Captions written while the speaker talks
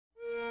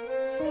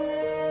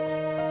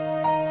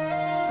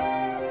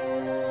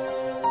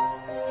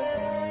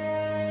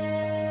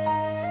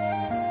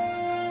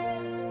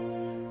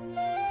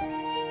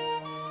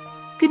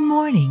Good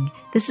morning.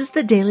 This is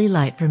the Daily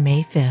Light for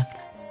May 5th.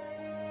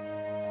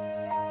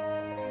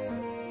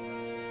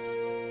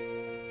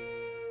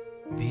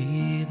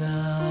 Be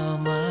thou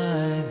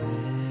my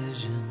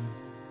vision,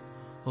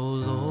 O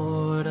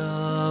Lord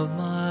of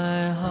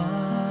my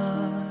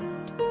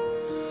heart,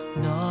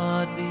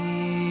 not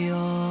be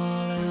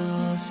all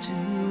else to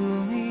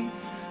me,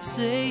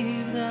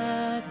 save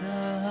that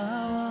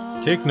thou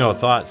art. Take no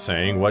thought,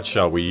 saying, What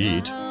shall we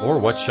eat, or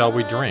what shall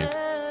we drink,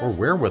 or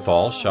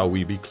wherewithal shall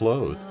we be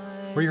clothed?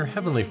 For your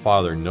heavenly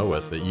Father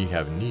knoweth that ye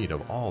have need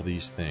of all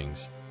these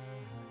things.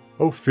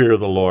 O fear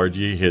the Lord,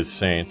 ye his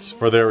saints,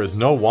 for there is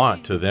no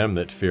want to them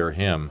that fear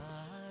him.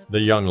 The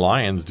young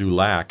lions do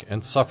lack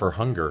and suffer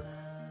hunger,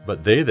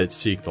 but they that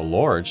seek the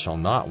Lord shall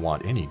not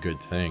want any good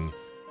thing.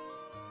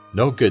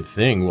 No good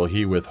thing will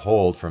he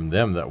withhold from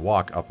them that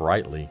walk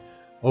uprightly.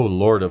 O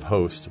Lord of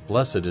hosts,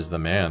 blessed is the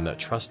man that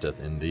trusteth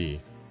in thee.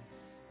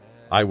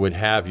 I would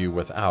have you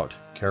without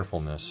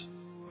carefulness.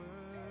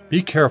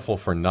 Be careful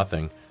for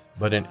nothing,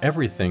 but in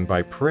everything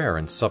by prayer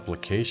and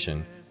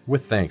supplication,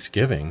 with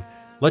thanksgiving,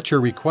 let your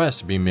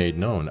requests be made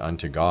known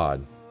unto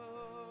God.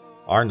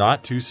 Are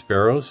not 2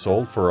 sparrows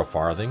sold for a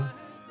farthing?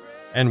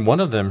 And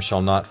one of them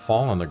shall not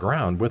fall on the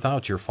ground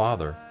without your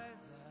Father.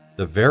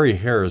 The very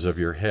hairs of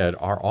your head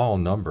are all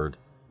numbered.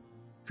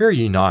 Fear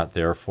ye not,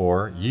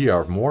 therefore, ye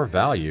are of more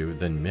value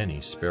than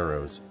many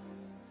sparrows.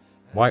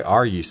 Why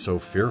are ye so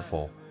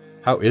fearful?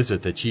 How is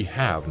it that ye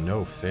have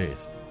no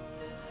faith?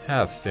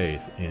 Have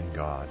faith in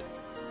God.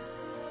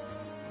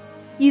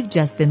 You've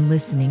just been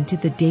listening to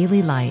the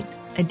Daily Light,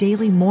 a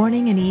daily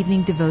morning and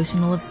evening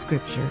devotional of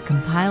Scripture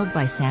compiled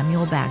by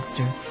Samuel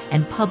Bagster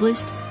and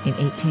published in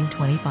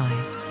 1825.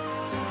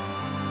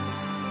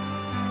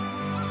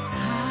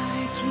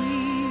 High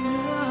King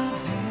of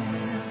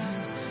heaven,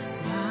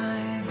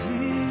 my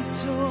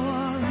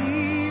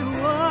victory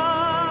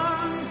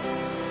won.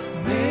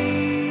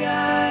 May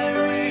I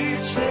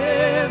reach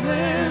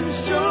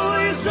heaven's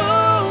joy, so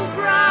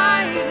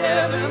bright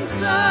heaven's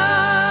sun.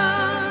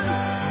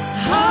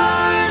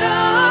 Heart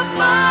of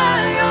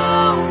my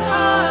own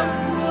heart,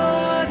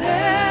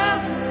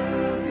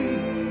 whatever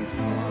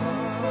befall,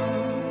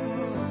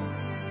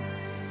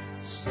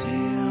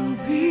 still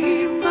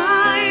be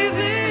my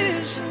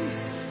vision,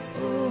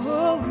 O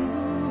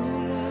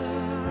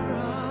ruler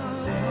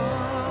of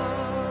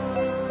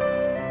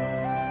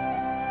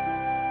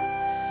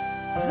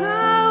all.